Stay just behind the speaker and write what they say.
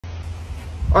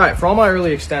All right, for all my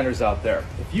early extenders out there,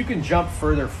 if you can jump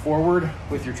further forward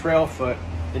with your trail foot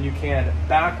than you can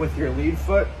back with your lead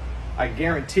foot, I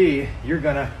guarantee you're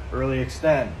gonna early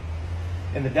extend.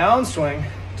 In the downswing,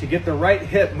 to get the right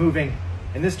hip moving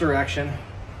in this direction,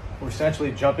 we're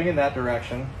essentially jumping in that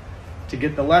direction. To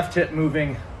get the left hip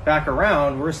moving back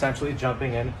around, we're essentially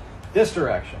jumping in this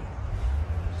direction.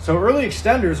 So early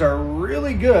extenders are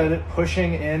really good at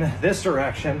pushing in this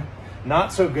direction,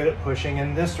 not so good at pushing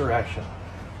in this direction.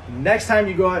 Next time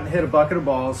you go out and hit a bucket of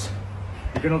balls,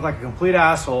 you're gonna look like a complete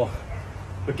asshole,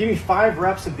 but give me 5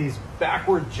 reps of these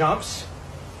backward jumps,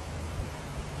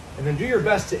 and then do your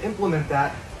best to implement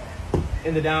that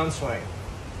in the downswing.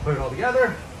 Put it all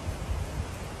together.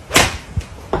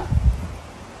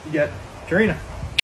 You get Purina.